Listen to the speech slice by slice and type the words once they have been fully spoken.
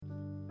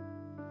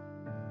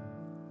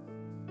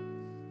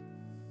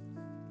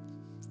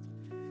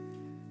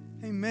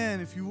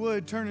Amen. If you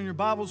would, turn in your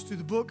Bibles to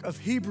the book of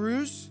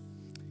Hebrews,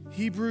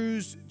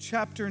 Hebrews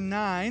chapter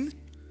 9.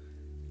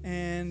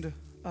 And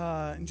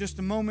in just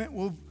a moment,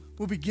 we'll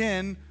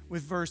begin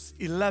with verse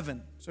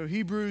 11. So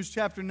Hebrews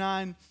chapter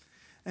 9.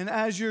 And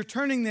as you're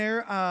turning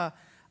there, I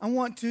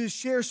want to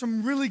share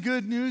some really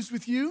good news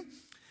with you.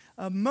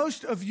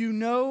 Most of you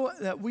know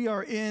that we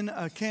are in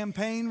a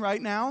campaign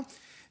right now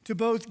to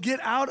both get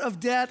out of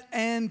debt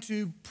and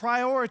to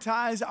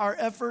prioritize our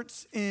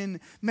efforts in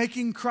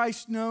making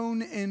Christ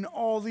known in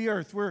all the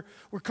earth. We're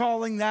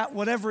calling that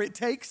Whatever It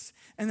Takes,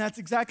 and that's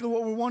exactly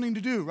what we're wanting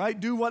to do, right?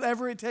 Do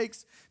whatever it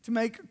takes to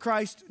make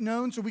Christ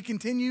known. So we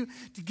continue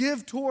to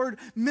give toward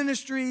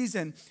ministries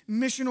and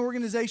mission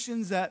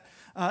organizations that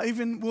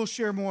even we'll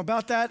share more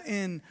about that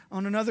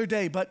on another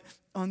day. But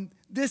on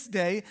this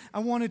day, I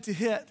wanted to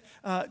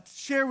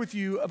share with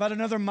you about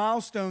another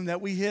milestone that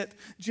we hit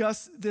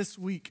just this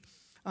week.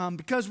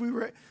 Because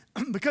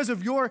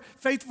of your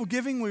faithful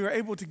giving, we were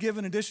able to give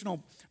an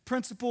additional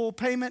principal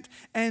payment.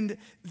 And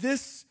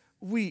this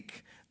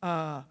week,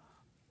 I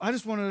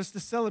just wanted us to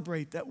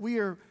celebrate that we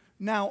are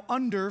now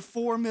under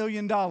 $4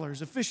 million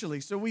officially.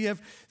 So we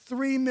have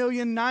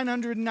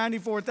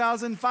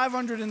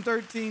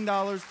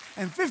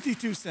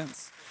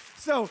 $3,994,513.52.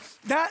 So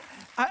that,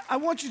 I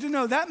want you to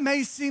know, that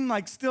may seem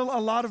like still a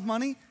lot of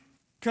money,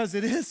 because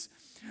it is.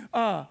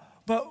 But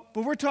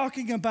we're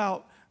talking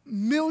about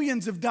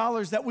millions of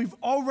dollars that we've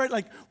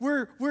already,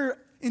 we're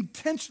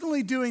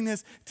intentionally doing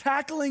this,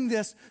 tackling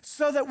this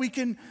so that we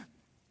can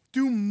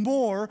do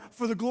more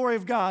for the glory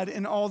of God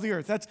in all the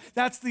earth.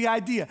 That's the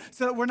idea,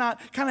 so that we're not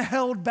kind of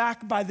held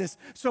back by this.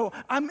 So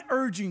I'm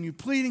urging you,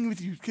 pleading with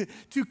you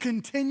to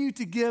continue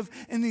to give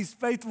in these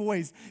faithful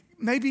ways.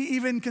 Maybe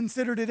even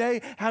consider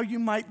today how you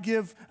might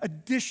give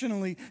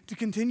additionally to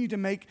continue to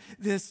make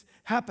this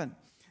happen.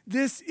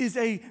 This is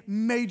a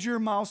major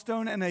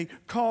milestone and a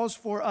cause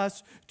for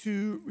us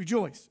to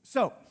rejoice.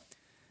 So,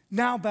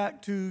 now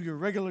back to your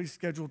regularly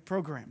scheduled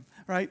program,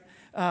 right?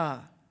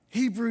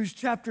 Hebrews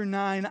chapter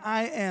 9.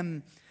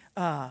 I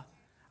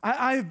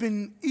have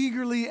been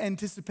eagerly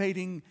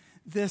anticipating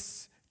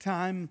this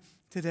time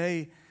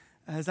today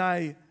as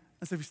I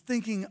was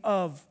thinking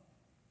of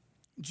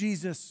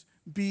Jesus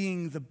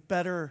being the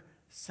better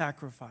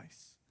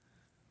sacrifice,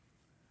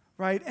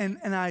 right?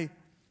 And I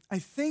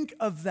think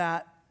of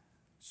that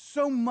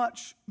so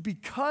much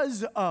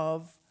because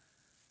of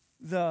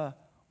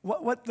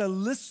what the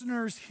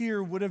listeners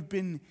here would have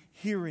been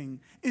hearing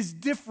is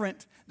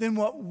different than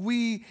what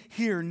we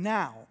hear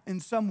now in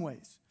some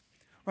ways,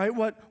 right?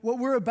 What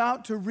we're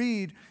about to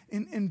read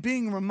in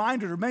being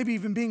reminded, or maybe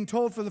even being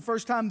told for the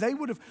first time, they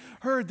would have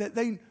heard that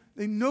they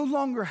no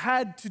longer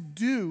had to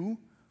do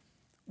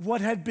what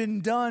had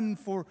been done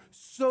for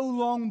so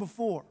long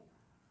before.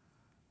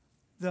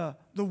 The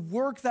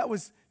work that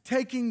was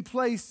taking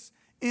place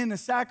in a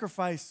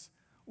sacrifice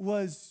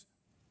was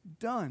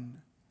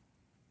done.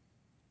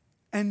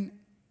 And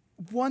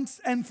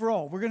once and for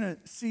all, we're going to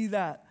see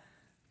that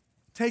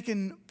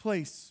taken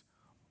place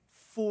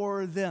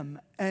for them.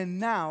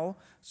 And now,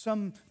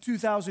 some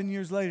 2,000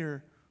 years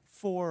later,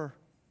 for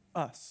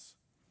us.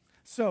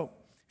 So,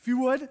 if you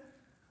would,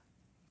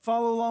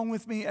 follow along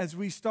with me as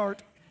we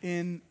start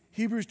in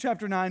Hebrews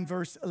chapter 9,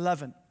 verse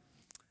 11.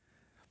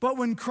 But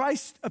when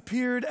Christ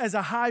appeared as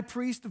a high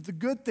priest of the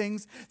good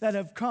things that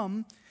have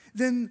come,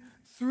 then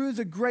through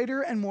the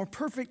greater and more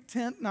perfect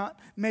tent, not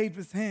made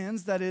with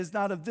hands, that is,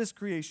 not of this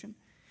creation,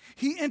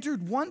 he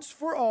entered once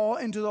for all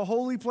into the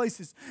holy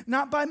places,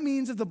 not by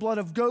means of the blood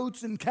of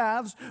goats and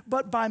calves,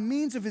 but by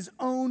means of his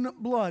own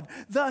blood,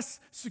 thus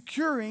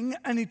securing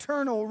an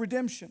eternal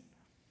redemption.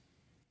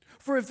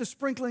 For if the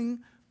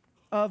sprinkling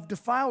of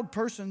defiled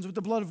persons with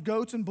the blood of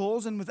goats and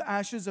bulls and with the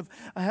ashes of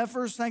a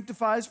heifer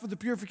sanctifies for the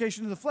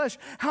purification of the flesh,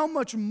 how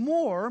much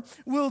more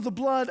will the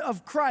blood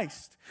of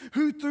Christ,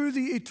 who through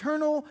the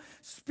eternal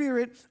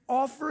Spirit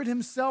offered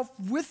himself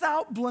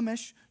without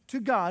blemish to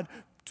God,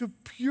 to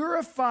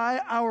purify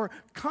our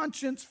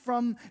conscience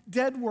from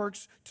dead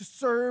works to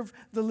serve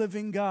the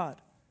living God.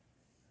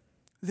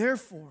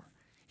 Therefore,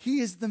 he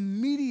is the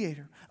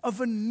mediator of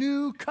a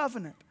new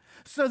covenant,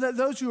 so that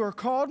those who are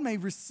called may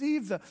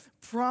receive the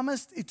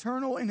promised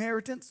eternal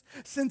inheritance,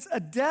 since a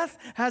death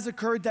has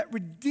occurred that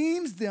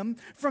redeems them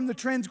from the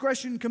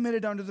transgression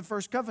committed under the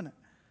first covenant.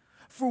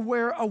 For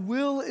where a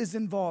will is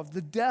involved,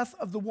 the death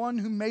of the one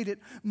who made it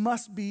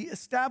must be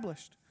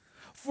established.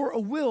 For a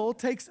will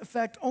takes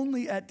effect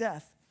only at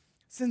death,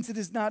 since it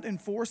is not in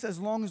force as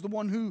long as the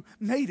one who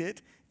made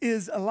it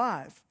is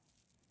alive.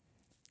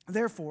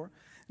 Therefore,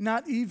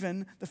 not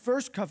even the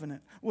first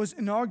covenant was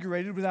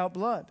inaugurated without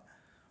blood.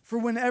 For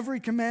when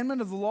every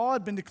commandment of the law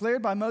had been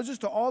declared by Moses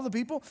to all the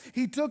people,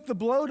 he took the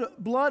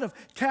blood of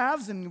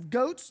calves and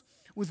goats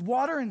with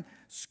water and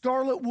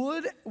scarlet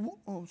wool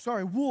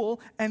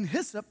and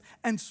hyssop,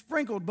 and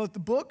sprinkled both the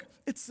book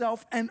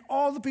itself and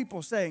all the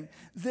people, saying,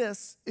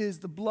 "This is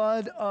the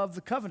blood of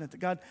the covenant that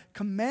God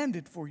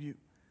commanded for you."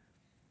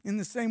 In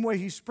the same way,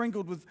 he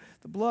sprinkled with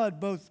the blood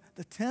both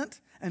the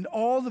tent and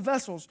all the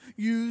vessels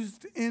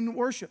used in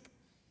worship.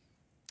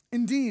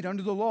 Indeed,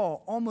 under the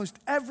law, almost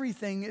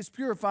everything is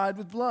purified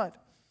with blood,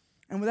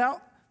 and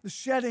without the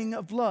shedding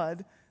of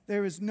blood,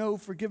 there is no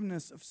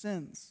forgiveness of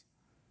sins.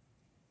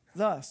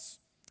 Thus,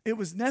 it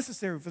was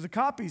necessary for the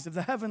copies of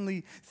the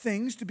heavenly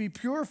things to be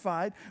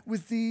purified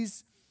with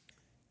these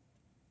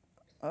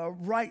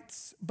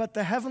rites, but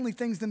the heavenly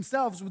things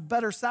themselves with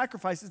better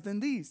sacrifices than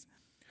these.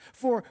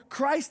 For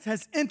Christ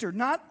has entered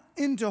not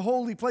into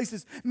holy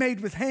places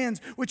made with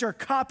hands, which are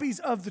copies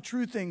of the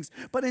true things,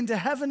 but into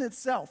heaven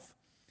itself,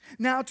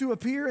 now to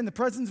appear in the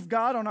presence of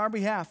God on our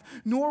behalf.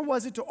 Nor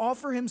was it to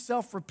offer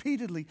himself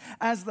repeatedly,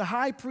 as the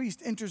high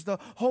priest enters the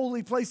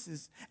holy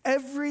places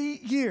every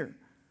year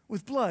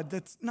with blood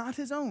that's not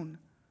his own.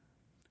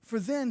 For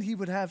then he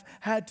would have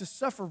had to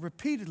suffer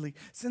repeatedly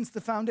since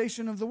the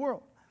foundation of the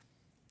world.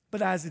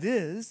 But as it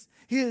is,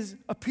 he has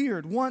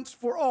appeared once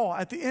for all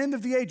at the end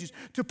of the ages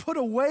to put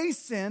away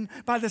sin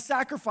by the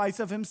sacrifice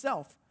of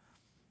himself.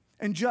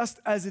 And just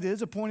as it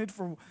is appointed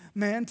for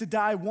man to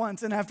die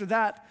once, and after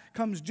that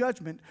comes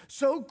judgment,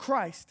 so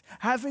Christ,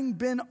 having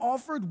been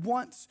offered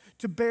once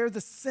to bear the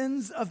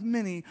sins of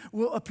many,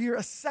 will appear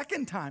a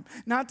second time,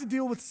 not to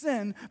deal with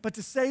sin, but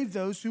to save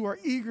those who are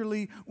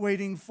eagerly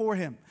waiting for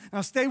him.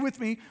 Now stay with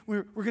me.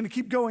 We're going to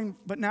keep going,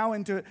 but now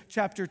into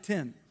chapter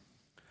 10.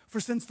 For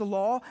since the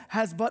law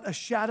has but a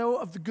shadow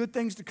of the good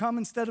things to come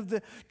instead of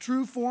the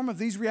true form of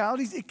these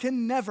realities, it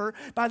can never,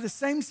 by the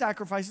same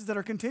sacrifices that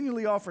are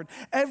continually offered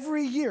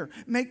every year,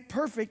 make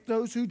perfect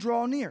those who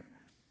draw near.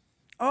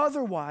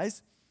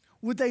 Otherwise,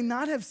 would they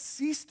not have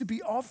ceased to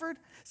be offered,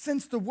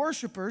 since the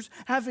worshipers,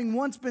 having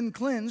once been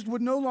cleansed,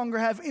 would no longer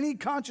have any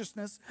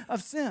consciousness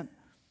of sin?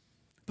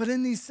 But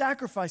in these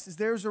sacrifices,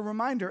 there is a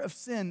reminder of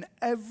sin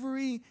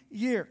every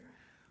year.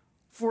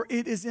 For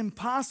it is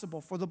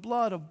impossible for the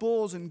blood of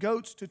bulls and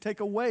goats to take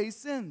away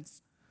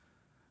sins.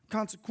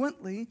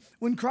 Consequently,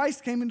 when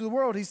Christ came into the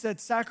world, he said,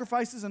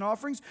 sacrifices and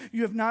offerings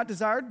you have not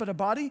desired, but a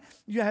body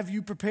have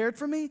you prepared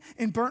for me.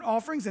 In burnt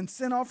offerings and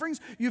sin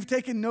offerings you have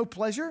taken no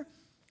pleasure.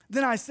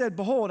 Then I said,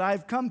 behold, I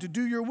have come to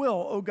do your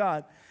will, O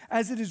God,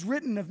 as it is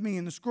written of me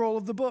in the scroll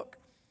of the book.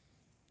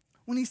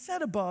 When he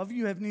said above,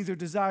 you have neither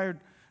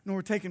desired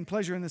nor taken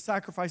pleasure in the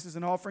sacrifices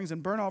and offerings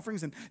and burnt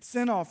offerings and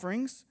sin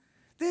offerings,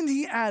 then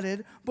he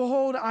added,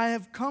 behold, I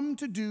have come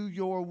to do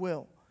your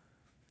will.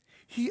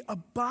 He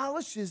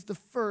abolishes the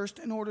first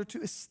in order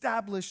to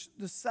establish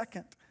the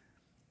second.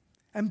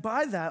 And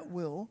by that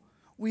will,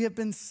 we have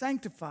been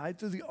sanctified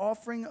through the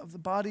offering of the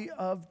body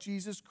of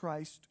Jesus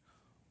Christ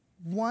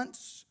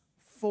once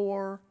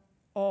for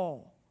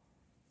all.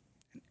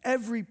 And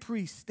every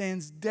priest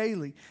stands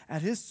daily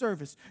at his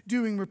service,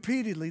 doing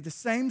repeatedly the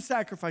same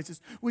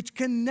sacrifices, which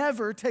can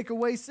never take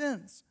away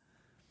sins.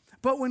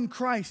 But when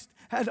Christ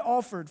had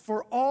offered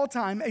for all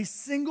time a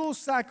single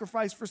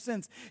sacrifice for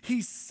sins, he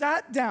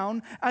sat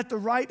down at the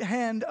right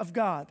hand of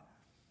God,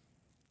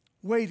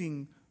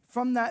 waiting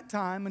from that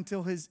time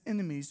until his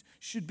enemies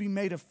should be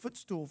made a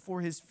footstool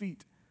for his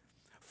feet.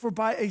 For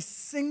by a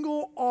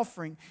single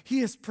offering,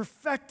 he has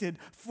perfected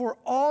for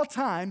all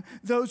time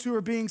those who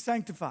are being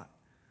sanctified.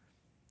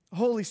 The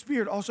Holy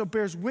Spirit also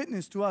bears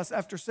witness to us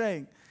after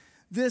saying,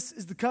 this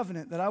is the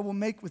covenant that I will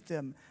make with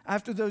them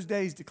after those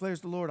days,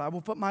 declares the Lord. I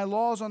will put my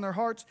laws on their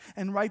hearts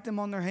and write them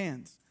on their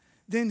hands.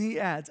 Then he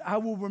adds, I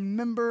will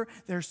remember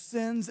their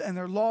sins and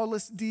their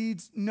lawless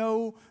deeds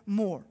no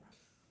more.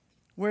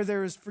 Where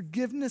there is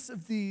forgiveness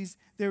of these,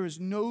 there is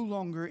no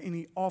longer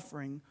any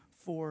offering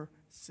for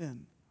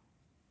sin.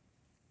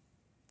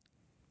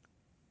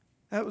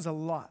 That was a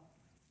lot.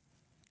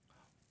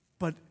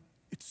 But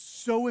it's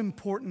so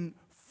important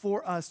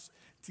for us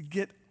to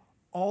get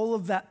all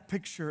of that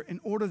picture in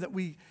order that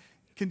we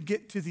can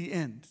get to the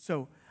end.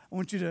 So I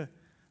want you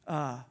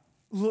to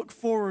look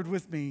forward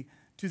with me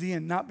to the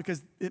end, not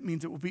because it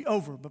means it will be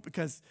over, but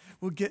because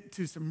we'll get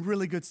to some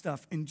really good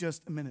stuff in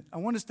just a minute. I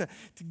want us to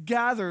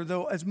gather,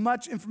 though, as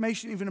much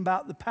information even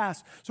about the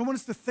past. So I want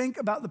us to think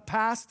about the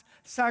past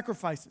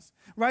sacrifices.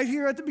 Right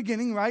here at the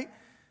beginning, right?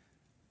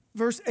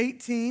 Verse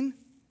 18,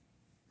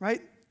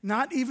 right?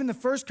 Not even the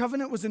first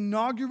covenant was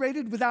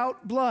inaugurated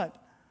without blood.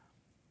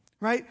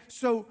 Right?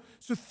 So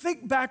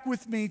think back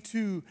with me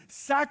to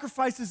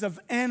sacrifices of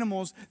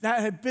animals that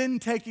had been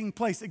taking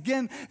place.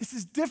 Again, this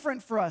is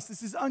different for us.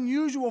 This is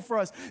unusual for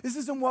us. This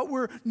isn't what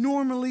we're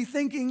normally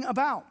thinking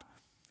about.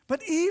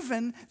 But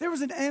even, there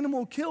was an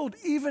animal killed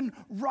even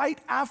right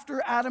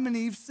after Adam and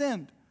Eve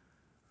sinned.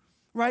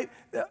 Right?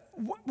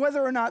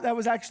 Whether or not that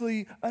was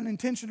actually an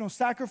intentional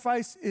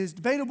sacrifice is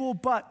debatable,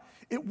 but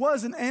it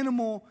was an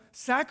animal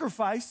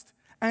sacrificed,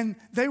 and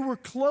they were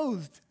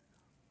clothed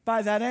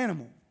by that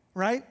animal.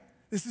 Right?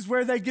 This is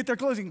where they get their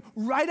clothing.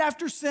 Right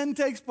after sin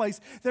takes place,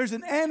 there's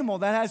an animal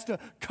that has to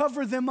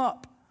cover them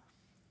up.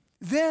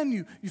 Then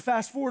you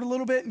fast forward a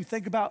little bit and you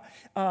think about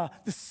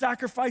the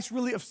sacrifice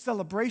really of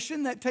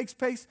celebration that takes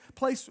place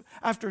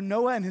after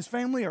Noah and his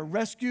family are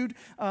rescued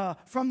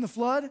from the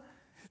flood.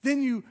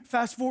 Then you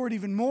fast forward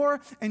even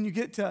more and you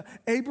get to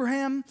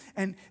Abraham,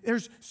 and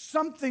there's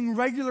something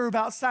regular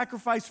about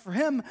sacrifice for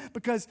him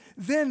because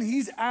then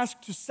he's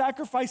asked to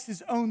sacrifice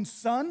his own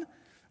son,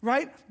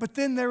 right? But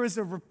then there is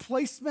a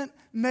replacement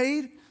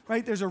made,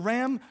 right? There's a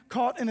ram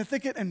caught in a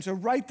thicket, and so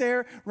right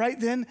there, right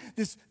then,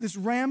 this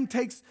ram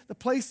takes the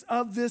place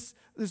of this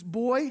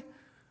boy.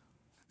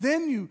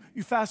 Then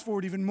you fast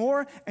forward even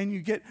more, and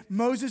you get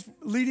Moses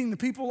leading the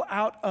people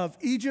out of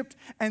Egypt,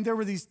 and there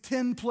were these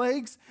 10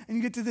 plagues, and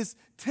you get to this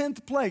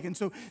 10th plague. And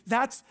so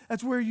that's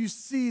where you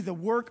see the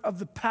work of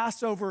the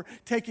Passover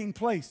taking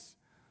place.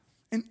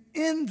 And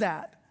in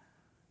that,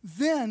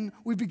 then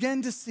we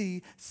begin to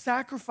see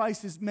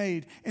sacrifices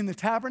made in the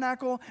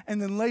tabernacle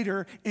and then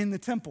later in the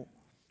temple.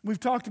 We've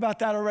talked about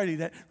that already,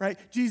 that, right?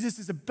 Jesus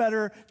is a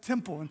better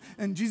temple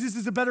and Jesus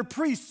is a better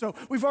priest. So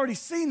we've already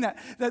seen that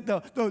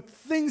the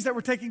things that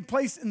were taking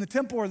place in the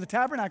temple or the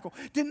tabernacle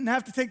didn't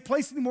have to take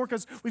place anymore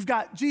because we've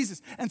got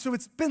Jesus. And so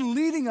it's been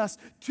leading us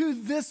to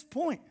this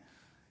point,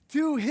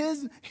 to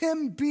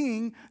him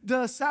being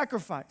the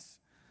sacrifice.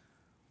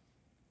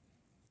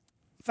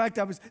 In fact,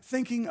 I was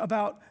thinking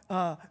about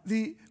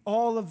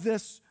all of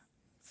this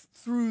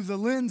through the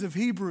lens of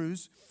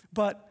Hebrews,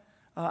 but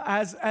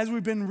as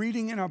we've been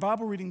reading in our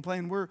Bible reading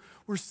plan, we're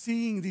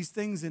seeing these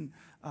things, and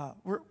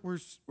we're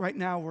right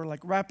now we're like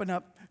wrapping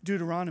up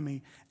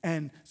Deuteronomy,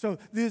 and so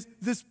this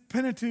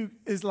Pentateuch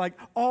is like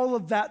all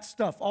of that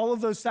stuff, all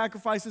of those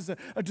sacrifices,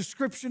 a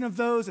description of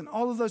those, and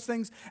all of those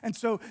things. And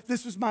so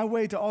this was my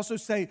way to also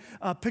say,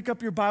 pick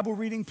up your Bible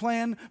reading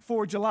plan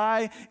for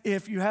July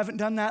if you haven't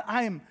done that.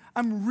 I'm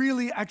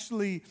really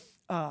actually.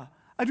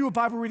 I do a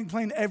Bible reading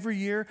plan every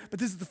year, but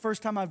this is the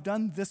first time I've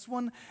done this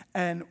one.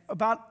 And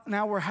about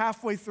now we're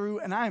halfway through,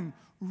 and I'm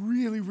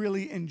really,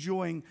 really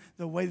enjoying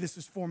the way this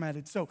is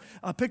formatted. So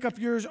pick up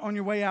yours on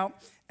your way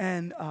out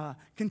and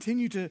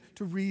continue to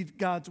read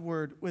God's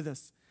word with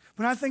us.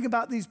 When I think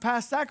about these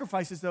past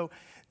sacrifices, though,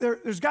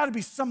 there's got to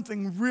be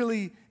something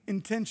really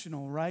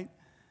intentional, right?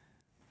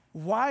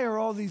 Why are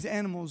all these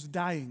animals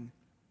dying?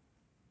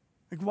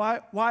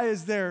 Like why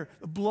is there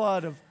the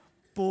blood of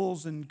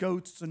bulls and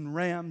goats and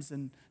rams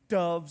and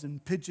doves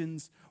and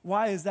pigeons?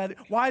 Why is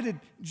that? Why did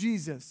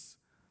Jesus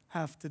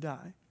have to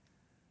die?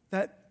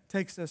 That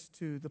takes us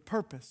to the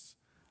purpose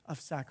of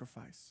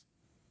sacrifice.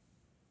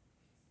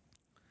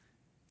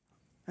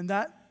 And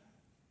that,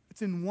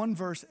 it's in one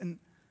verse, and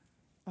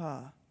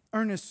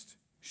Ernest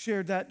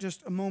shared that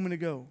just a moment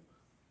ago.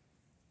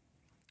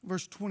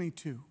 Verse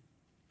 22.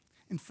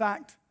 In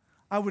fact,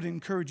 I would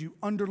encourage you,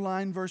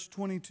 underline verse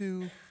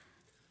 22,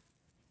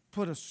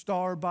 put a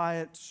star by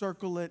it,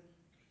 circle it,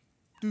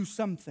 do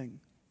something.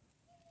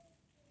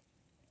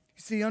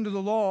 You see, under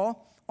the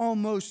law,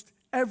 almost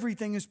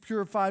everything is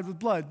purified with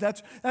blood.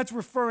 That's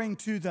referring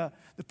to the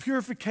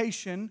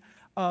purification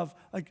of,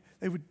 like,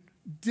 they would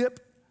dip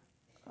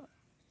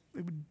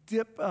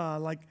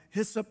like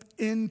hyssop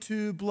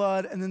into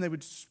blood, and then they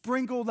would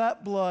sprinkle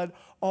that blood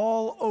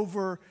all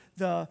over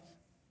the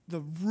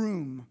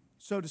room,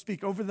 so to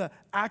speak, over the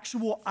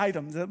actual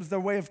items. That was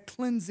their way of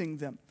cleansing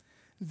them.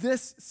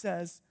 This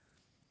says,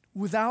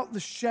 without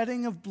the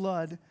shedding of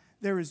blood,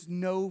 there is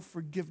no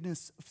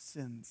forgiveness of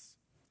sins.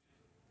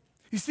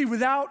 You see,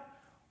 without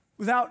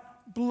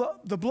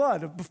the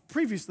blood of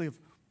previously of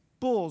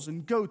bulls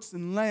and goats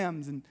and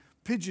lambs and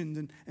pigeons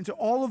and so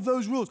all of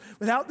those rules,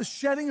 without the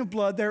shedding of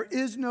blood, there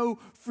is no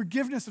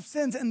forgiveness of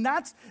sins. And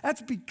that's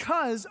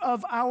because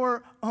of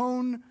our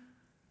own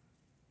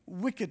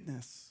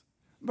wickedness,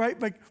 right?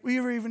 Like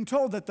we were even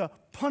told that the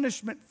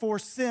punishment for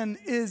sin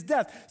is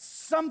death.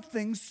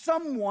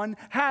 Someone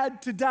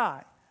had to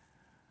die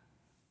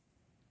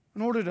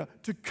in order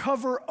to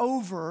cover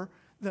over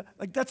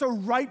that's a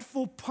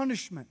rightful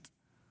punishment.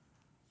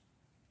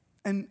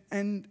 And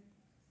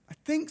I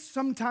think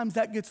sometimes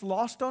that gets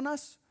lost on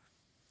us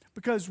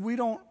because we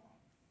don't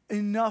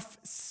enough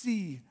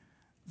see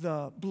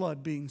the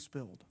blood being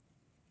spilled.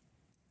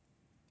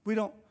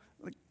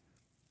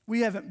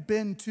 We haven't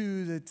been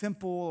to the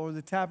temple or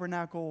the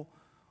tabernacle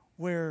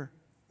where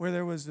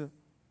there was a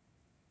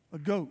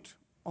goat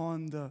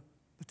on the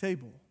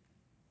table.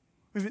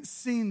 We haven't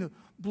seen the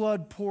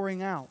blood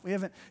pouring out. We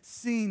haven't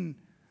seen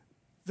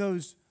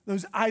those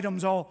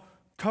items all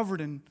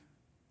covered in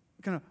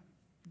kind of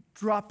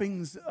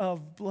droppings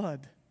of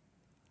blood.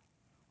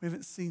 We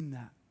haven't seen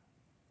that.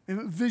 We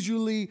haven't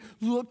visually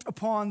looked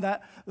upon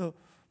that, the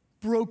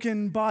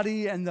broken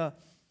body and the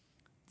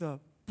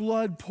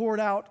blood poured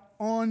out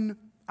on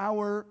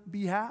our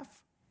behalf,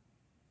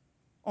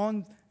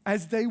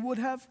 as they would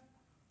have.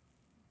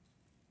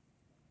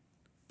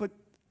 But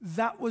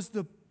that was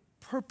the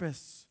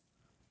purpose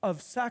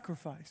of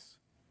sacrifice,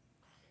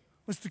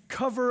 was to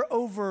cover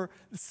over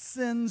the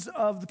sins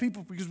of the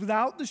people, because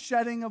without the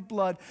shedding of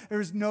blood,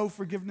 there is no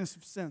forgiveness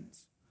of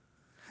sins.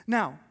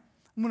 Now,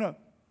 I'm going to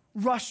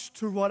rush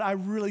to what I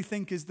really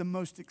think is the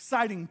most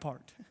exciting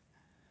part.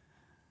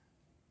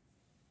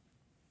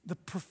 The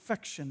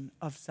perfection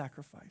of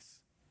sacrifice.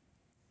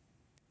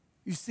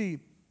 You see,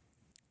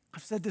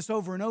 I've said this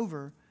over and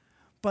over,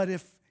 but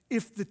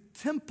if the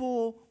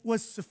temple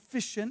was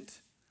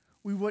sufficient,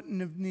 we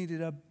wouldn't have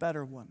needed a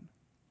better one.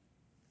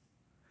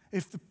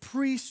 If the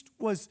priest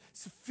was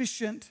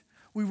sufficient,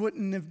 we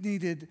wouldn't have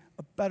needed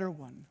a better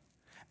one.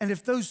 And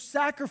if those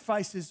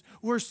sacrifices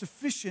were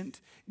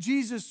sufficient,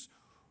 Jesus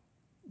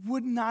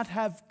would not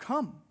have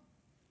come.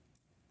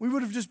 We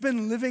would have just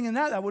been living in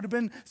that. That would have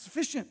been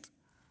sufficient.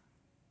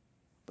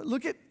 But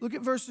look at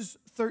verses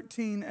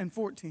 13 and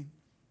 14.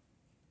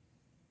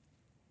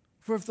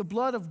 For if the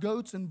blood of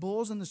goats and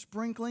bulls and the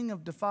sprinkling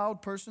of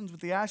defiled persons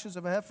with the ashes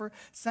of a heifer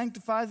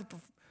sanctify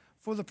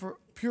for the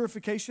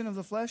purification of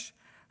the flesh,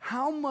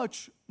 how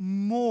much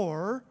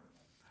more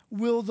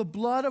will the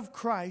blood of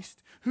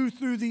Christ, who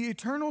through the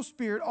eternal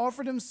Spirit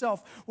offered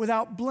himself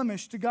without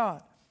blemish to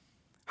God,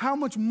 how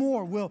much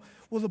more will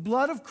the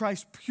blood of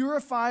Christ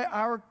purify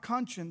our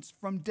conscience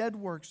from dead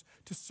works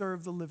to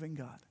serve the living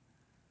God?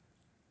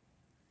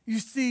 You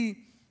see,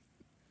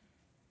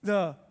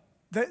 the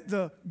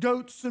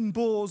goats and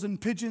bulls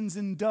and pigeons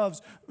and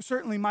doves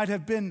certainly might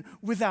have been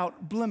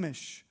without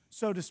blemish,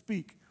 so to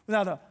speak,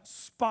 without a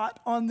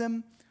spot on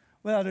them,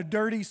 without a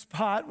dirty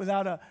spot,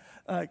 without a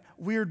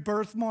weird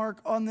birthmark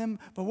on them.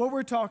 But what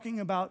we're talking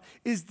about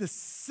is the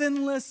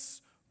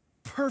sinless,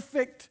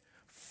 perfect,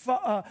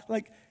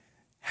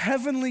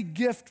 heavenly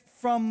gift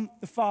from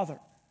the Father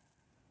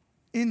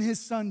in his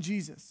Son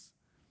Jesus.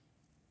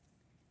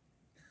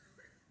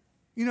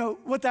 You know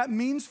what that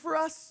means for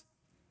us?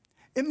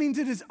 It means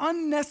it is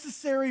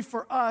unnecessary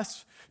for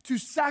us to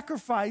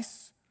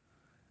sacrifice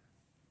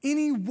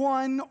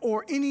anyone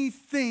or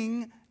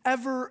anything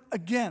ever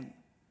again.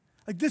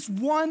 Like this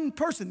one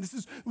person, this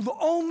is the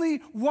only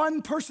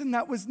one person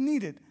that was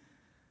needed.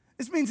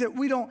 This means that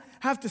we don't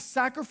have to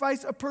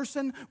sacrifice a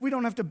person. We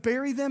don't have to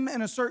bury them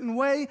in a certain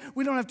way.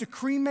 We don't have to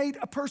cremate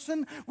a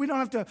person. We don't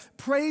have to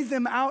pray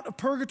them out of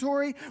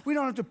purgatory. We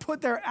don't have to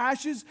put their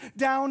ashes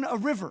down a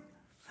river.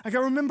 Like I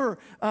remember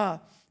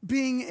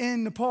being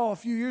in Nepal a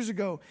few years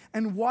ago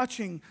and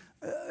watching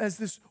as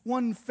this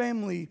one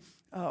family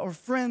or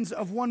friends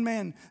of one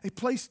man, they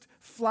placed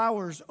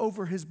flowers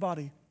over his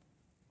body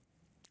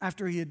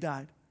after he had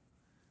died.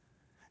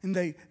 And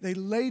they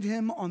laid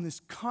him on this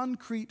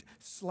concrete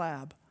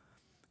slab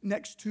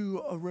next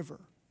to a river.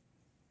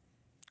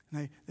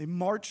 And they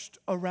marched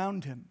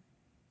around him.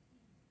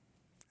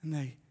 And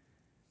they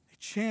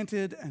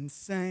chanted and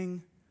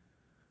sang.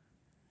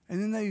 And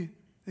then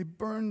they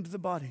burned the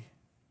body.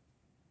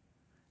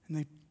 And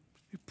they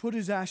put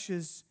his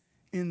ashes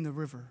in the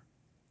river,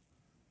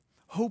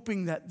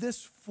 hoping that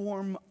this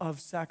form of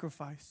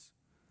sacrifice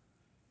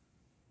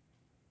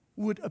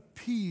would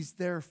appease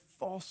their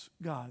false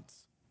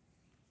gods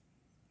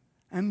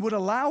and would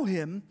allow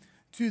him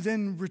to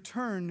then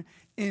return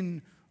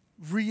in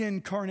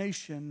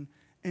reincarnation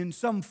in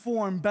some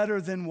form better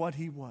than what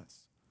he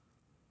was.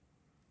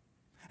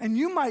 And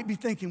you might be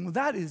thinking, well,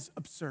 that is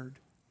absurd.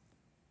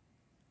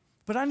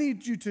 But I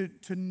need you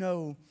to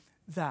know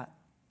that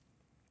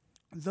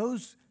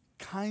those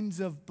kinds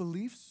of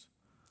beliefs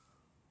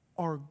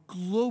are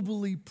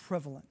globally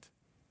prevalent.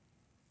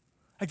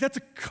 Like that's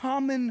a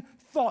common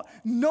thought.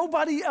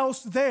 Nobody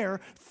else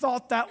there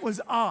thought that was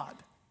odd.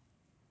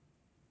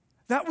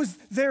 That was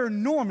their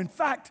norm. In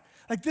fact,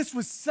 like this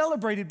was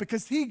celebrated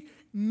because he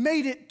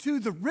made it to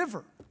the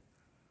river.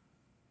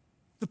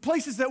 The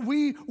places that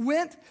we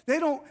went, they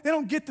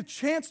don't get the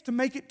chance to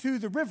make it to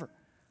the river.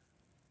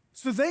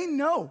 So they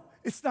know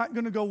it's not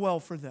going to go well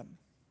for them.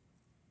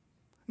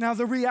 Now,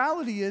 the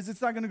reality is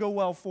it's not going to go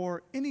well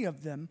for any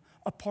of them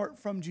apart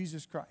from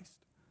Jesus Christ.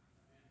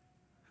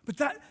 But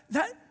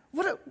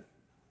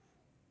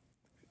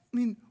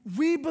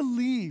we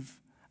believe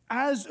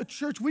as a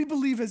church, we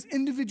believe as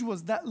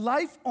individuals that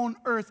life on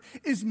earth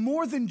is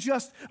more than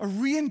just a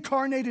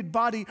reincarnated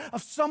body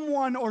of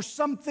someone or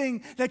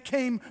something that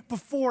came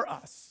before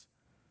us.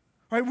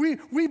 Right?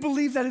 We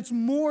believe that it's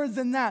more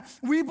than that.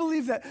 We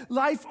believe that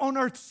life on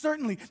earth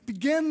certainly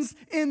begins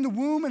in the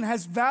womb and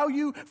has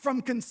value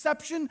from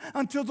conception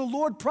until the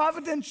Lord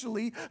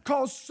providentially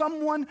calls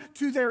someone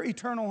to their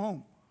eternal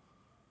home.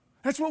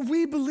 That's what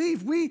we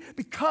believe.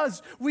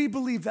 Because we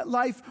believe that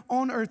life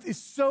on earth is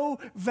so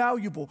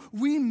valuable,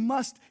 we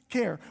must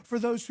care for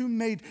those who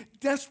made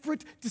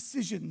desperate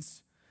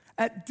decisions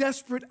at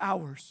desperate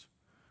hours.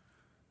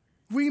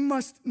 We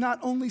must not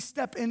only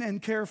step in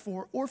and care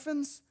for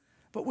orphans,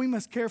 but we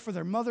must care for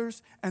their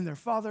mothers and their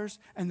fathers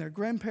and their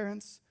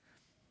grandparents.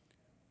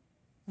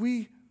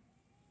 We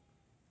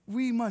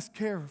must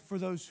care for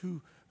those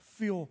who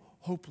feel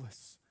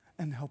hopeless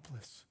and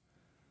helpless.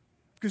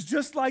 Because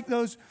just like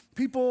those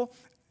people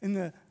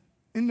in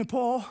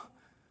Nepal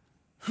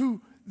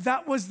who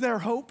that was their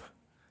hope,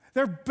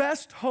 their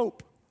best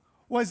hope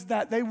was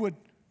that they would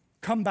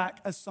come back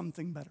as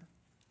something better.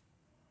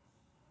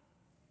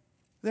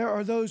 There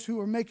are those who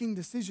are making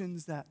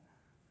decisions that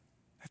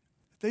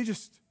they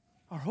just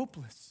are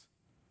hopeless.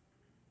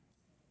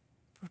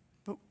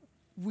 But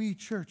we,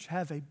 church,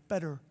 have a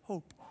better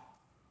hope.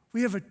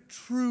 We have a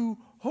true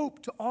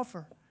hope to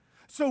offer.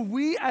 So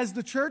we, as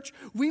the church,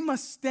 we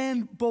must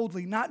stand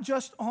boldly, not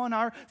just on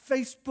our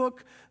Facebook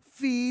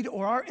feed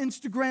or our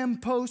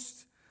Instagram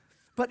posts,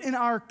 but in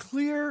our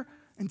clear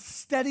and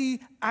steady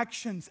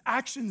actions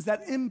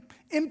that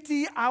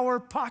empty our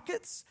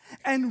pockets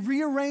and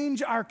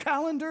rearrange our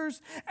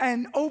calendars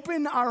and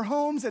open our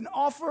homes and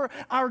offer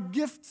our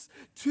gifts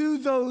to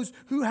those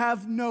who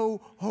have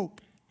no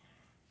hope,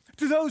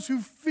 to those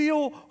who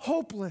feel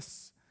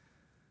hopeless.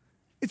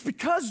 It's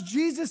because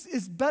Jesus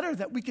is better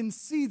that we can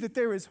see that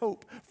there is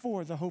hope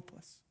for the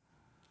hopeless.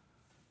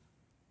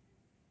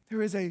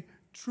 There is a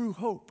true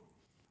hope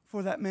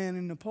for that man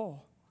in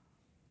Nepal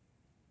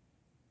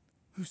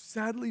who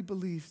sadly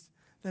believes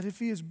that if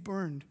he is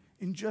burned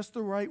in just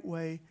the right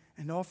way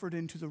and offered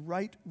into the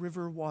right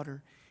river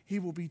water, he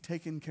will be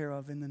taken care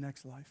of in the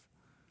next life.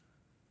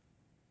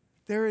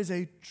 There is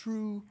a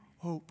true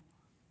hope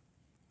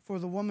for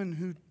the woman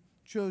who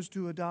chose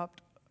to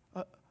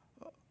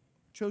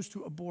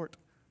abort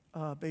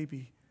a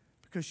baby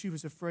because she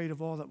was afraid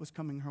of all that was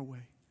coming her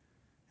way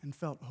and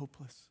felt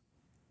hopeless.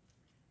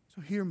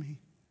 So hear me.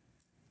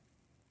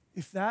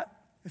 If that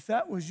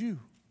was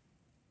you,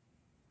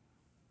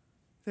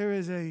 there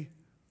is a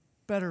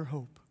better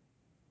hope.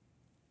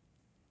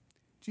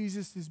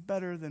 Jesus is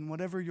better than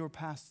whatever your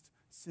past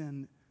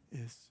sin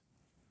is.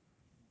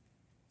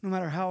 No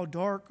matter how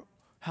dark,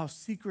 how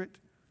secret,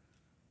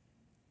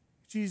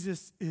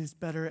 Jesus is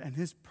better, and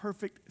his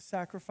perfect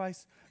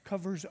sacrifice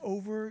covers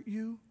over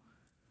you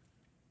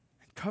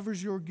and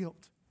covers your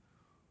guilt.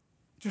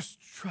 Just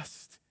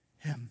trust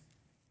him.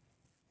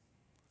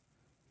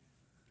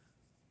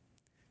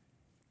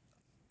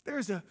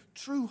 There's a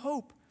true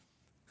hope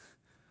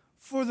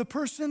for the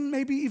person,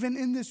 maybe even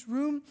in this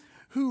room,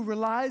 who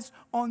relies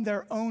on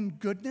their own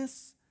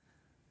goodness.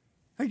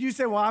 Like you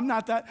say, well, I'm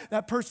not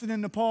that person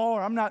in Nepal,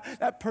 or I'm not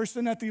that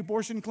person at the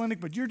abortion clinic,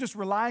 but you're just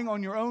relying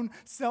on your own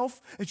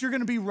self, that you're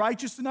going to be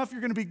righteous enough,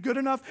 you're going to be good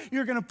enough,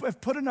 you're going to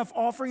have put enough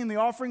offering in the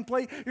offering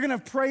plate, you're going to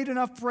have prayed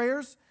enough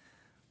prayers.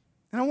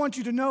 And I want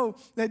you to know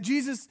that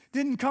Jesus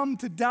didn't come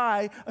to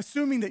die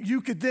assuming that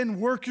you could then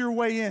work your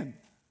way in.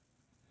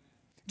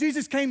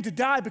 Jesus came to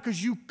die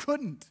because you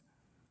couldn't.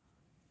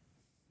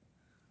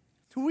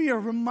 So we are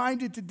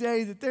reminded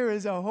today that there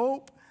is a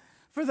hope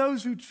for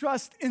those who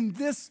trust in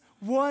this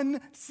one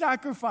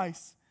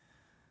sacrifice.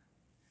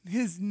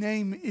 His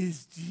name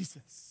is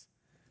Jesus.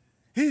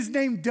 His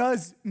name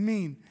does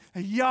mean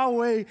that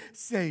Yahweh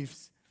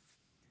saves.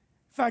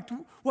 In fact,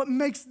 what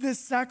makes this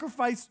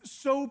sacrifice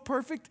so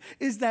perfect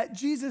is that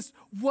Jesus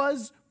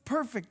was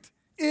perfect,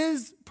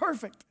 is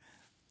perfect.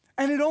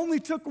 And it only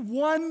took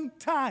one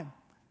time.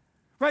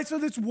 Right, so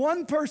this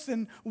one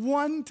person,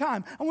 one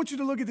time. I want you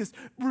to look at this.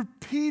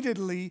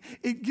 Repeatedly,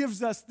 it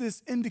gives us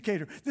this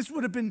indicator. This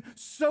would have been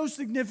so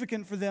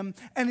significant for them,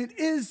 and it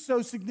is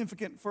so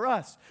significant for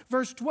us.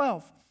 Verse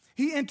 12,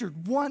 he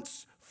entered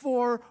once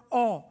for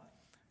all.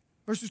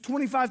 Verses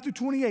 25 through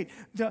 28,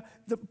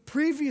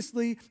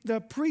 previously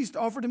the priest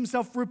offered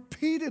himself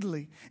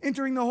repeatedly,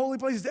 entering the holy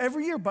places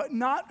every year, but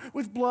not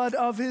with blood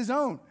of his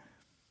own.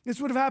 This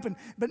would have happened.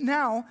 But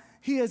now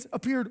he has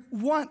appeared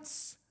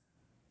once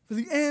for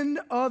the end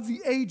of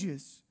the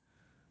ages.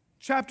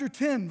 Chapter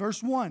 10,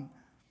 verse 1.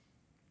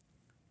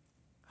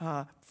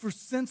 For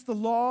since the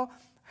law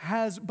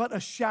has but a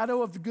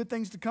shadow of the good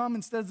things to come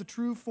instead of the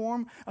true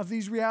form of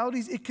these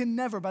realities, it can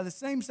never, by the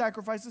same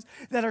sacrifices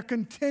that are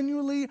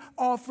continually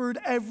offered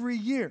every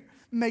year,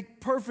 make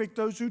perfect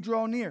those who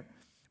draw near.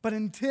 But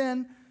in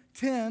 10,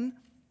 it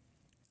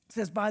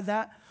says, by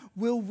that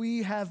will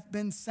we have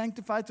been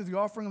sanctified through the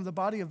offering of the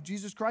body of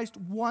Jesus Christ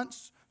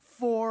once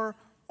for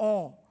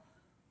all.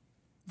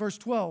 Verse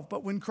 12,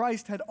 but when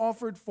Christ had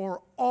offered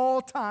for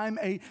all time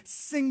a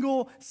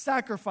single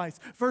sacrifice.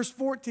 Verse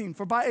 14,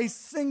 for by a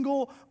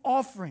single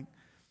offering,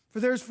 for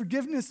there is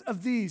forgiveness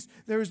of these,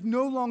 there is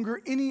no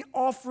longer any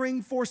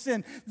offering for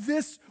sin.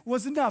 This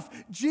was enough.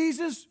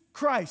 Jesus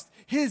Christ,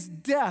 his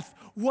death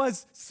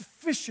was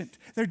sufficient.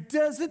 There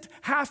doesn't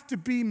have to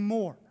be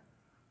more.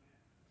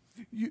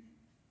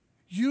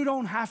 You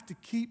don't have to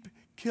keep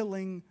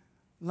killing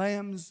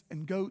lambs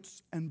and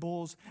goats and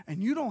bulls,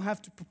 and you don't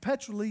have to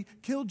perpetually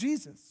kill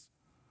Jesus.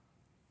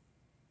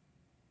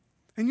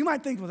 And you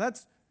might think, well,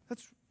 that's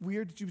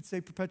weird that you would say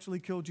perpetually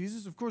kill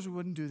Jesus. Of course we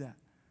wouldn't do that.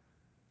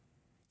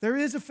 There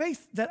is a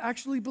faith that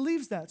actually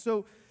believes that.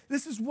 So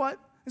this is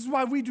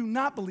why we do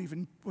not believe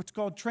in what's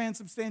called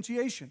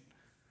transubstantiation.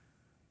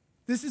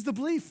 This is the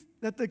belief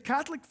that the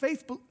Catholic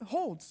faith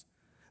holds.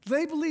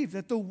 They believe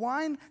that the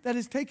wine that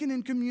is taken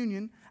in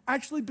communion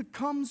actually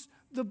becomes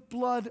the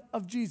blood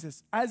of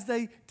Jesus as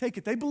they take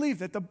it. They believe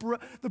that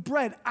the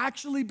bread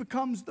actually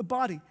becomes the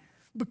body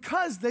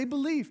because they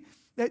believe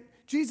that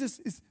Jesus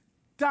is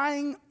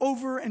dying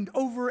over and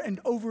over and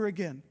over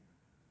again.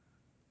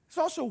 It's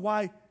also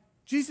why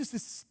Jesus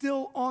is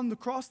still on the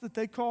cross that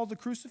they call the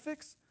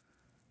crucifix.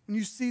 When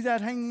you see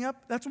that hanging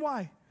up, that's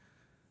why.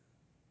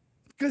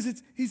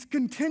 Because he's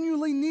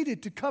continually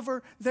needed to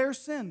cover their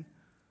sin.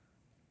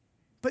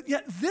 But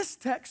yet this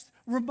text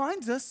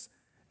reminds us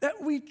that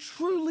we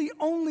truly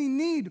only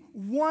need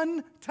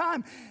one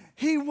time.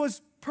 He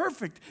was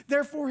perfect.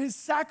 Therefore, his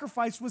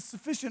sacrifice was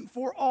sufficient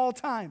for all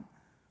time.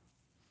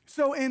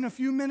 So in a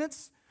few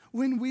minutes,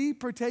 when we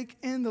partake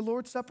in the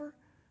Lord's Supper,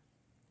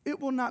 it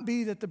will not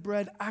be that the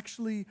bread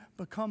actually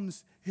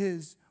becomes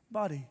his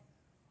body,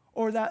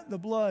 or that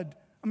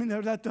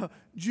that the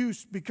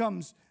juice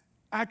becomes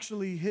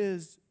actually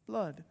his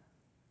blood.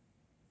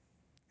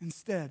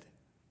 Instead,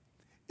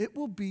 it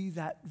will be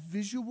that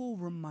visual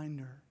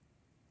reminder.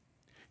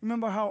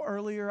 Remember how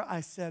earlier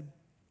I said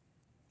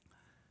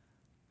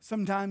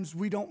sometimes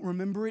we don't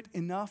remember it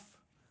enough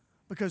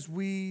because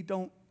we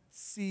don't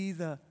see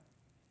the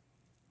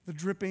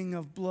dripping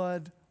of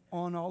blood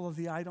on all of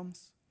the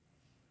items?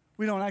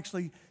 We don't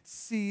actually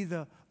see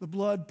the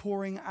blood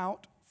pouring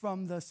out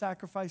from the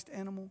sacrificed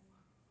animal.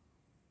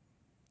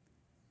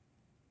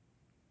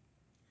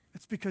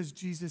 It's because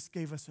Jesus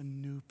gave us a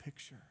new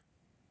picture.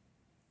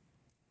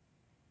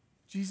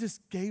 Jesus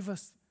gave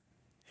us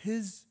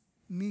his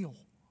meal.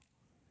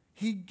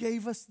 He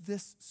gave us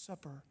this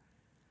supper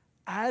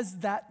as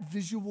that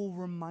visual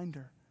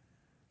reminder.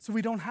 So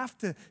we don't have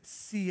to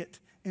see it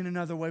in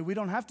another way. We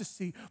don't have to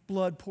see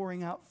blood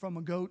pouring out from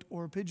a goat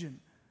or a pigeon.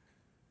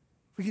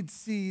 We can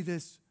see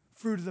this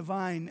fruit of the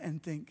vine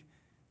and think,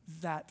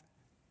 that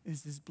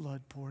is his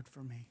blood poured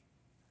for me.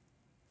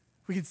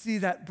 We could see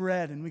that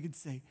bread and we could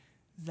say,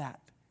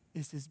 that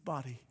is his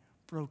body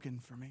broken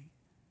for me.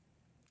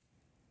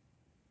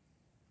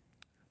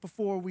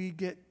 Before we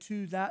get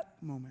to that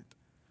moment,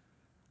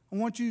 I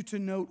want you to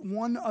note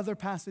one other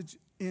passage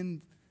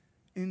in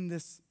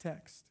this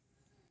text.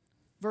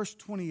 Verse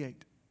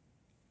 28.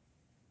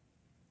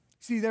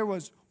 See, there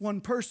was one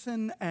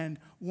person and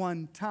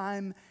one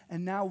time,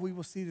 and now we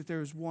will see that there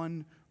is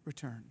one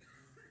return.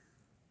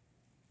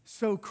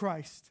 So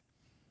Christ,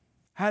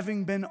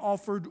 having been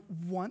offered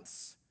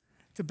once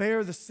to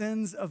bear the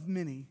sins of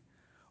many,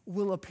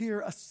 will appear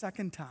a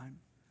second time,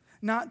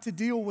 not to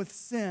deal with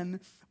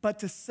sin, but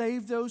to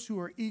save those who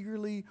are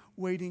eagerly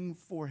waiting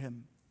for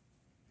him.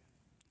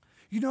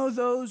 You know,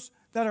 those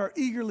that are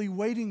eagerly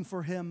waiting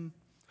for him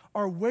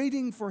are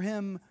waiting for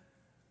him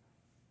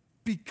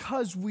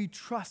because we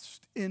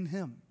trust in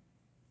him.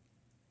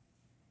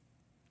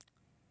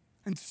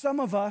 And some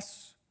of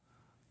us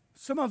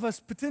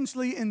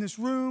potentially in this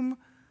room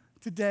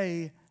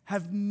today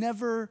have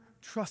never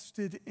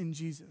trusted in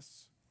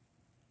Jesus.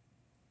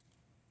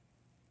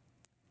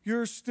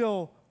 You're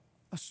still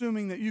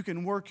assuming that you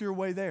can work your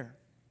way there.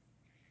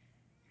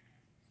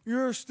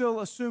 You're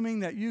still assuming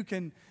that you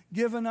can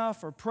give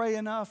enough or pray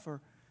enough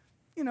or,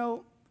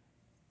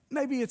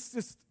 maybe it's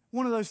just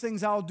one of those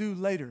things I'll do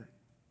later.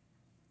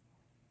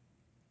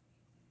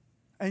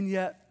 And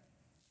yet,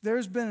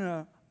 there's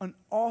been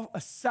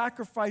a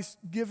sacrifice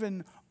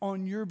given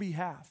on your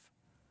behalf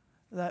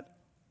that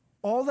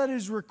all that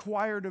is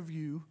required of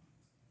you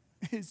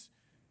is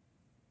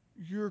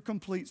your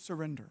complete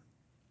surrender.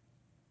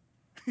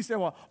 You say,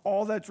 well,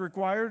 all that's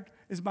required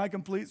is my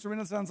complete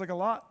surrender. Sounds like a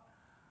lot.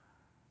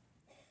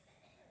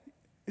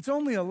 It's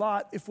only a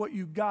lot if what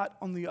you got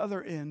on the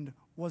other end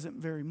wasn't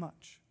very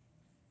much.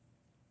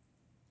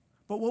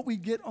 But what we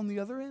get on the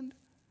other end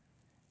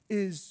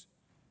is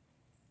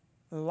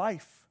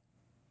life.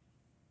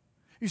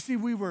 You see,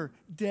 we were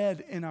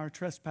dead in our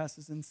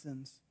trespasses and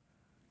sins.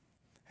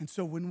 And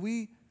so when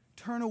we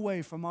turn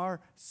away from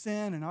our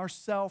sin and our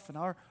self and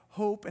our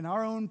hope and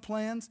our own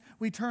plans,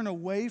 we turn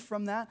away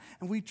from that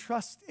and we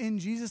trust in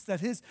Jesus that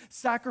his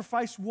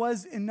sacrifice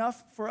was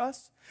enough for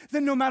us,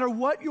 then no matter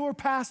what your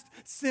past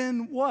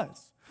sin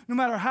was, no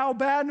matter how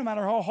bad, no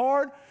matter how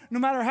hard, no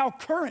matter how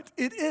current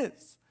it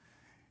is,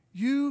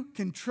 you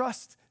can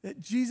trust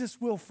that Jesus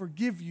will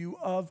forgive you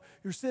of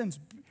your sins.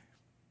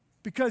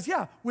 Because,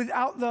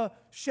 without the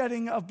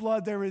shedding of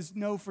blood, there is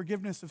no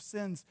forgiveness of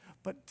sins.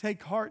 But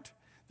take heart,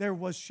 there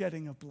was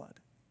shedding of blood.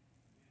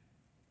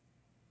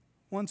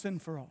 Once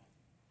and for all.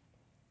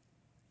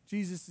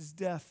 Jesus'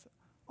 death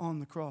on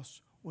the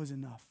cross was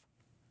enough.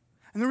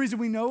 And the reason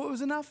we know it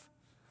was enough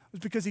was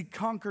because he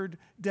conquered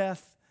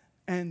death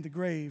and the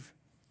grave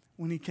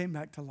when he came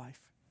back to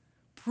life,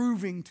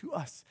 proving to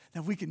us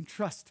that we can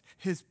trust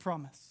his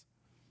promise.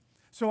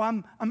 So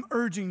I'm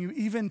urging you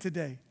even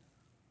today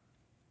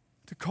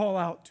to call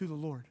out to the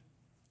Lord.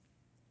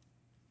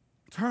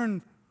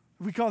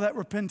 We call that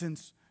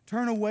repentance.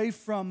 Turn away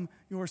from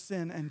your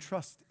sin and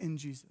trust in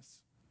Jesus.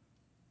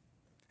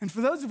 And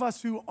for those of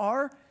us who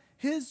are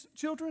his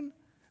children,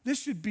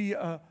 this should be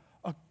a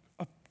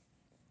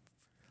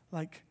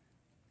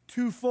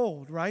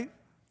twofold, right?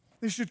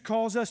 This should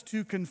cause us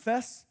to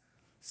confess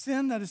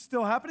sin that is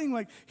still happening.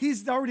 Like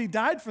he's already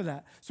died for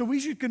that. So we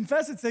should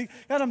confess it, say,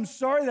 God, I'm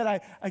sorry that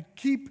I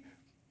keep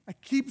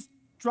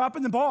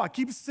dropping the ball. I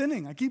keep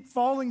sinning. I keep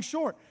falling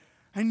short.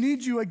 I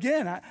need you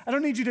again. I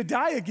don't need you to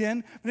die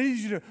again, but I need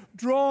you to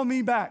draw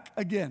me back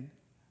again.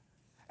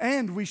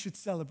 And we should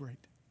celebrate.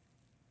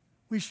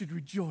 We should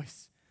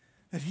rejoice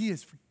that he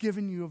has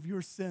forgiven you of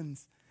your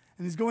sins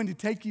and is going to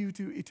take you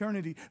to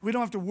eternity. We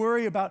don't have to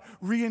worry about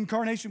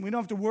reincarnation. We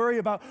don't have to worry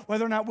about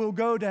whether or not we'll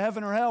go to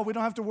heaven or hell. We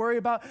don't have to worry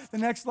about the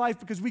next life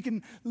because we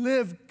can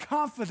live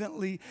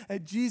confidently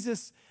that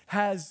Jesus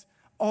has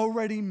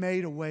already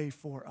made a way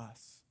for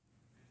us.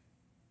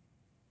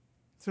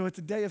 So it's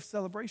a day of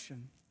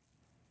celebration.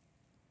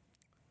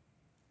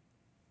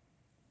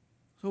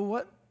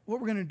 So what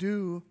we're going to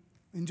do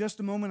in just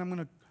a moment, I'm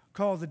going to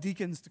call the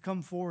deacons to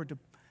come forward to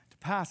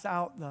pass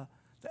out the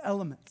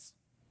elements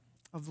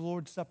of the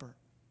Lord's Supper.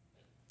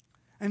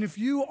 And if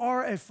you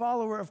are a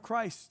follower of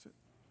Christ,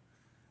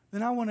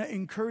 then I want to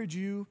encourage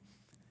you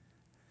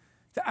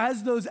to,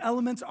 as those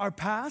elements are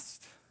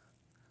passed,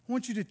 I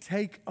want you to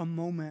take a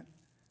moment,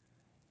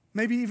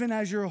 maybe even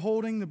as you're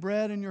holding the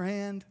bread in your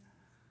hand,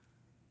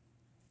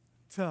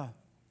 to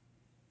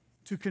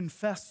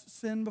confess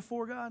sin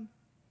before God,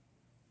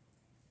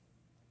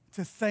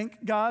 to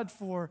thank God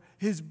for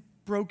his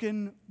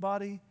broken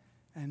body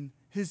and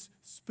his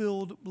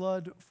spilled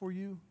blood for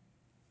you.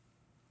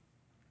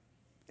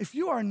 If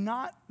you are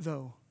not,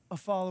 though, a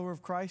follower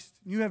of Christ,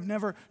 you have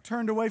never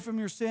turned away from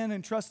your sin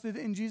and trusted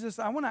in Jesus,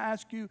 I want to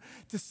ask you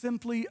to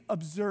simply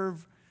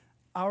observe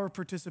our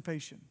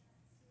participation.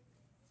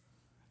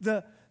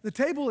 The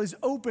table is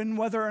open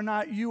whether or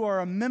not you are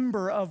a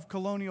member of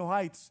Colonial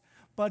Heights,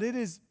 but it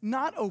is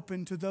not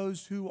open to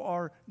those who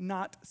are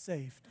not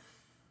saved.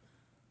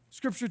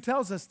 Scripture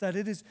tells us that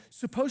it is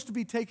supposed to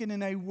be taken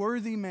in a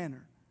worthy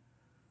manner.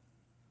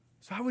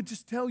 So I would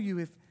just tell you,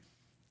 if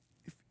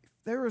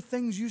there are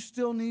things you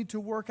still need to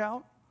work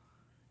out,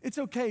 it's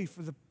okay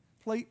for the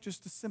plate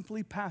just to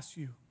simply pass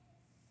you.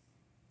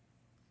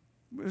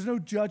 There's no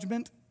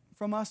judgment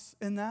from us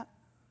in that.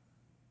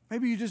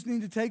 Maybe you just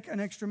need to take an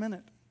extra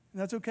minute,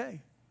 and that's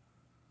okay.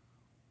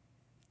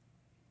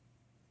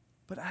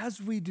 But as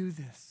we do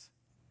this,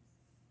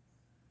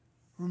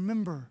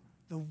 remember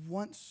the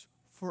once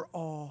for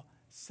all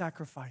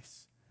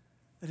sacrifice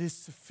that is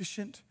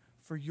sufficient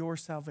for your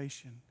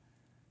salvation.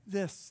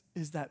 This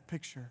is that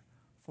picture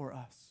for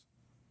us.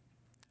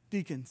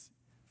 Deacons,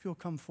 if you'll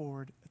come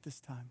forward at this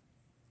time.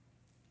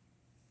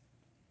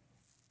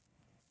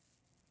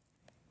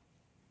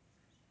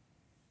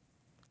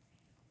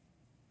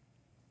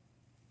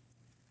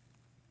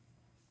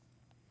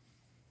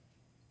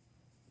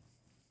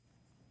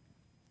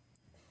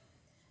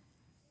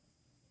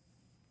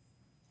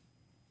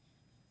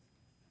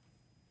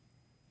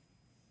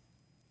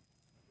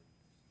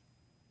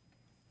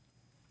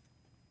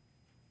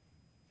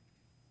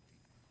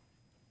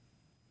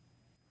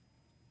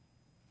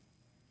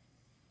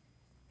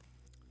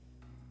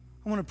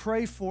 I want to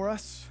pray for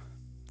us,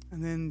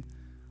 and then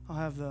I'll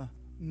have the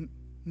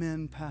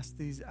men pass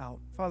these out.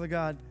 Father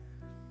God,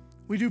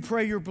 we do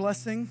pray your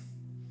blessing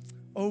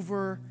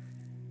over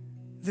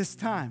this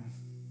time.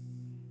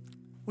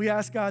 We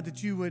ask, God,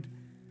 that you would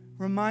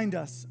remind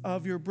us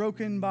of your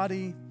broken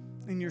body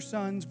and your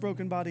son's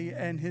broken body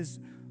and his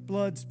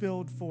blood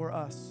spilled for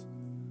us.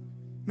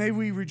 May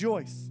we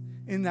rejoice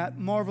in that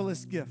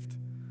marvelous gift,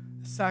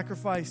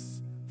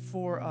 sacrifice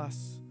for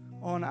us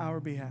on our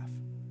behalf.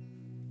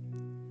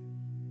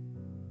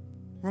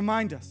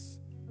 Remind us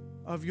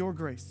of your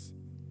grace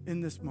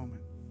in this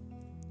moment.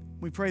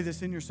 We pray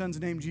this in your Son's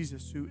name,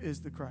 Jesus, who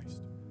is the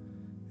Christ.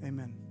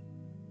 Amen.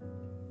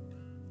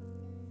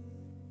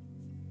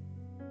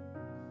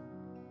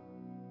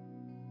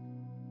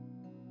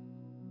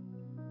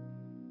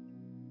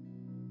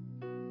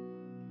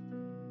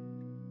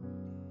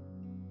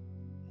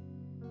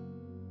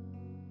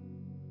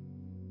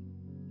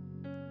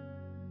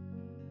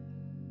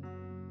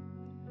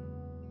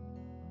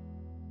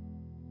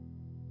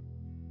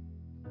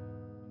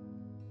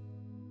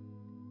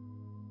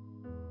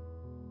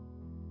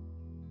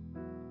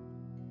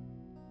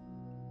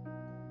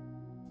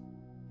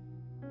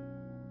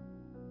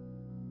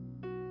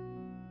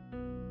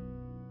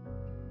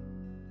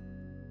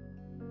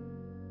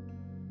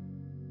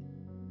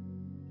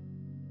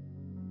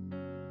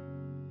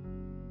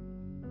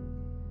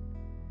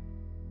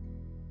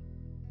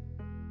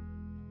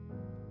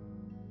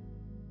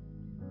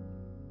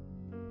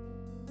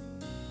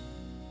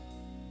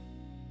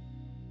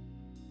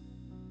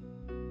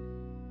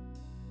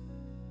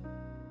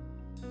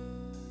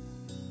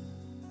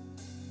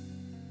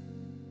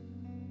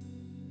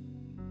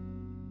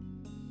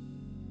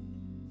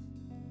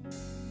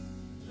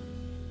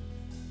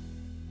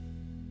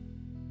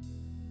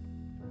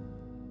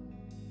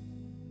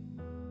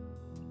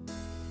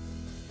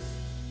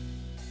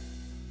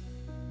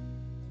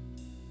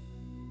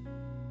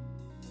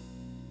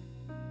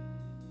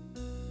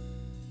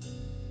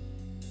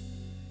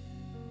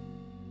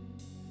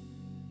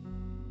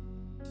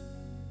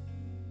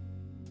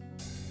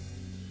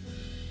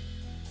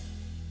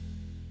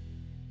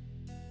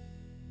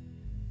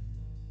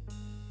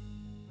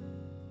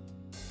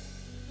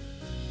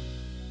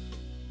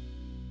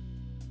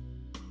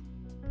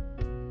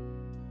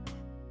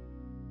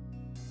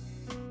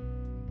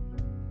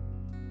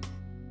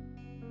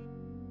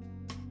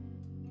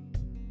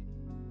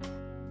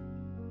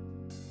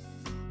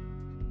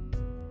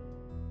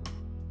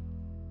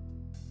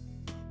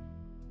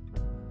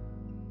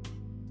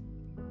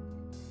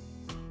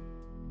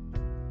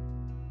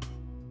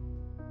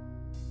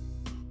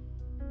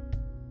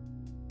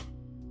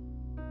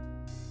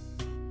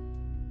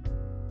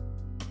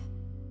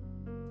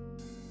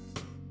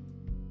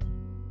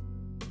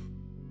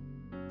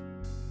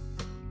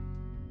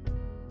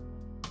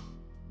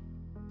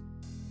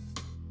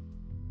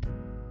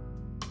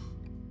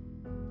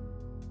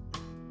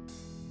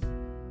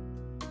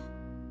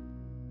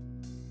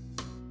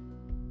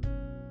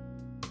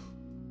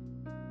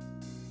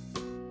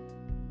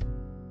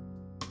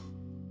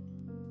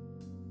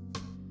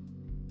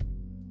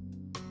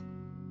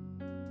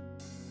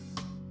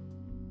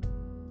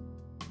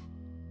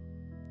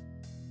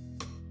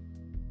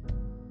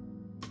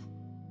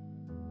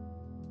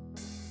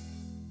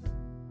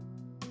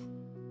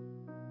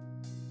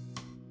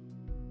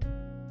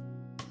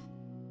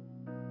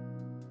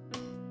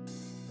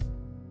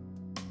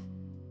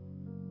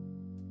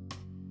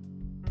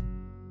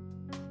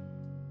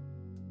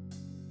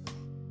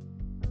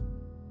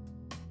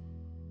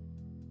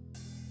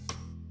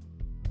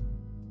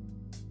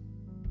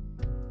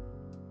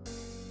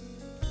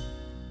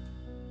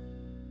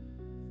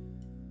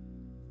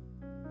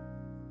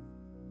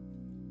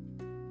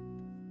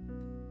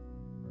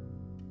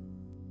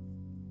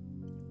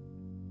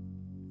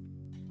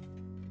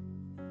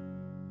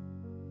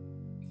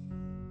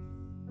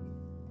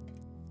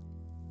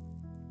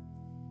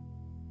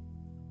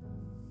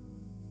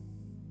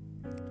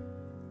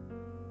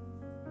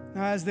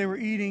 Now, as they were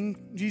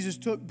eating, Jesus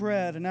took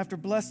bread, and after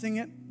blessing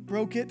it,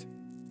 broke it,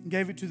 and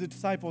gave it to the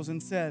disciples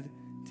and said,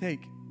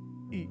 "Take,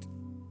 eat.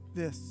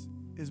 This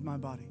is my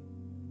body."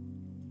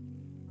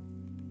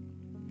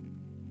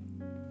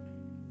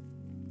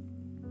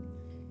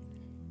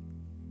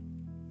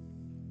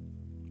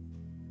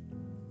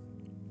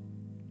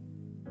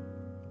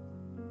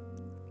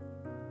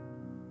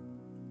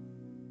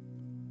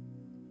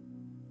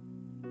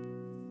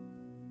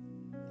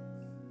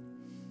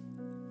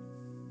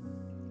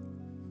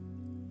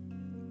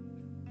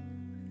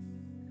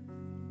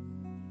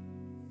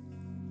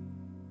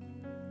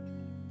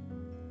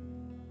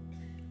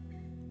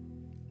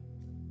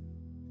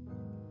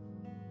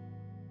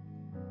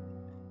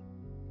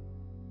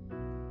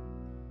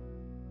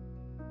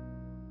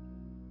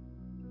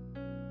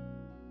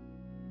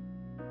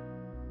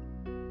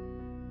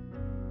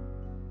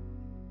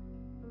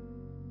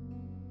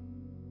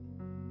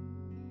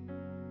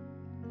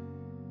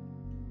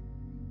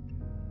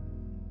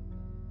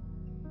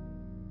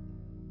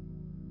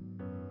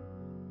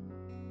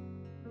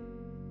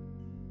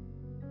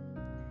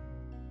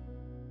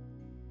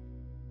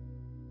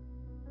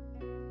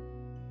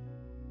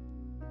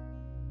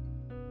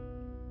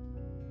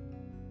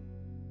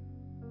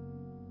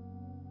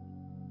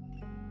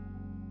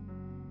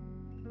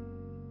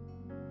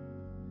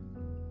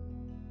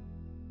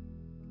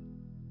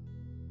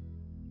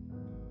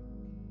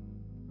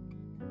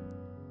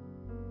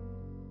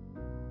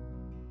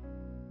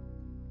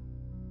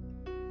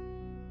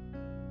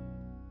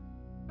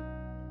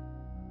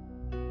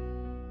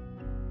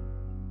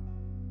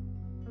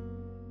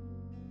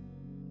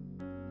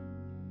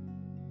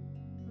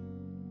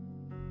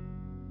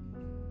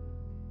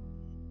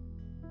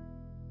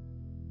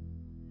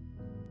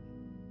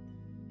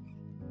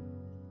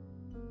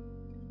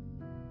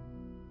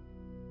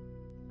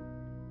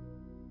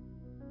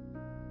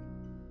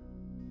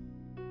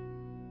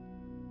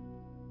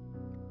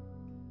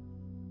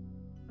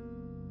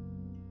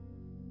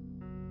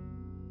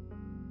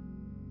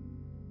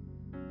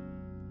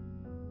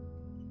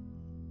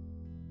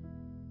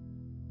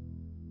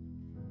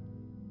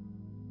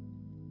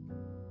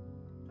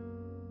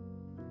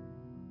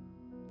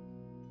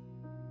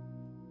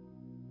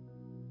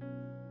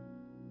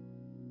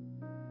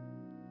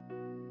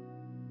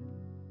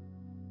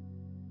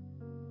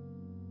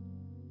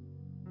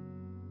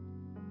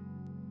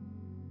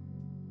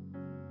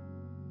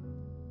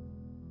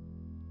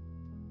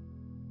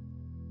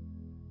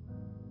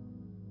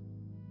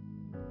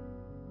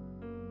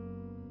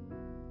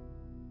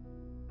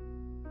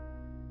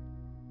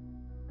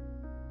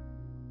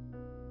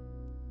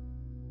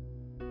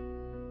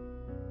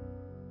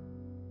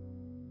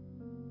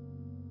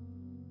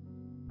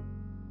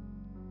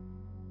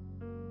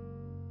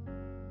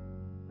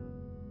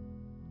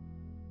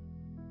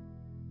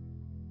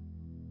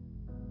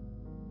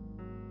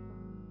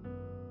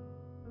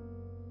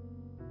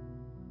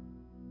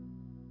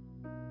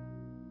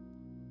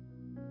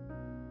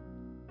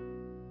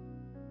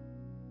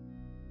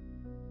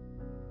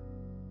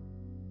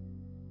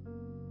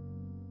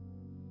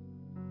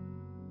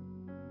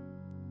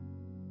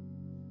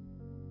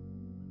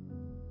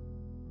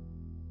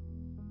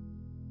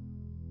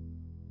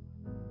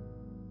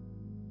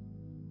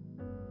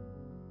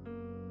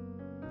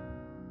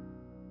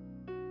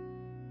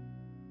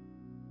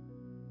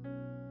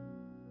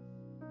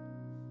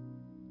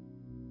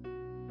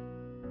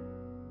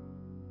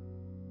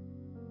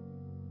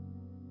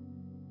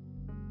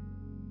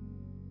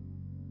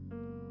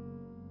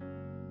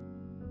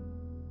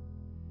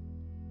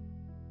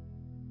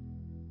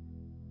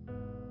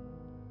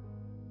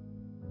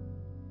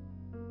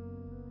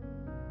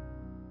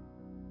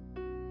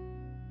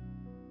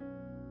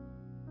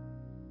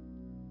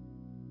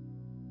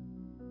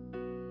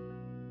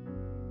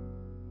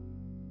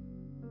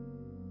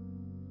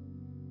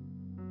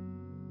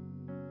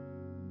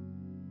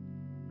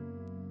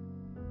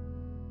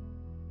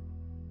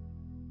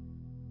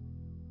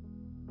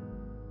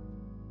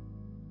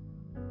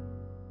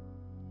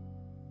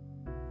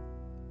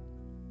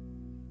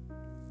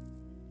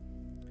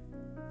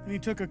 And he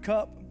took a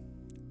cup.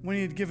 When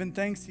he had given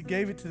thanks, he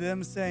gave it to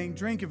them, saying,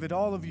 "Drink of it,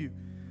 all of you.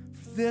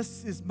 For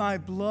this is my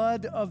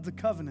blood of the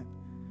covenant,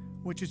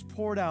 which is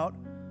poured out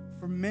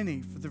for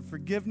many for the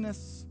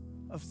forgiveness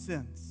of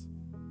sins."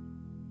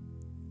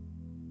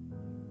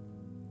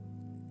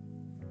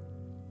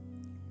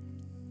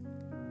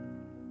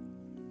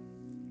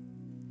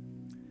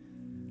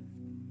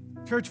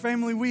 Church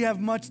family, we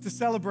have much to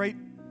celebrate.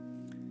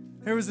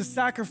 There was a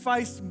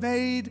sacrifice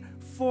made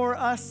for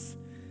us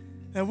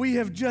that we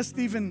have just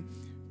even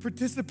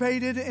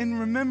participated in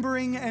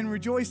remembering and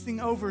rejoicing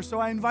over. So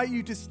I invite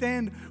you to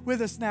stand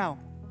with us now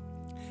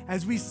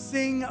as we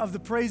sing of the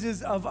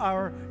praises of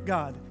our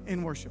God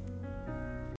in worship.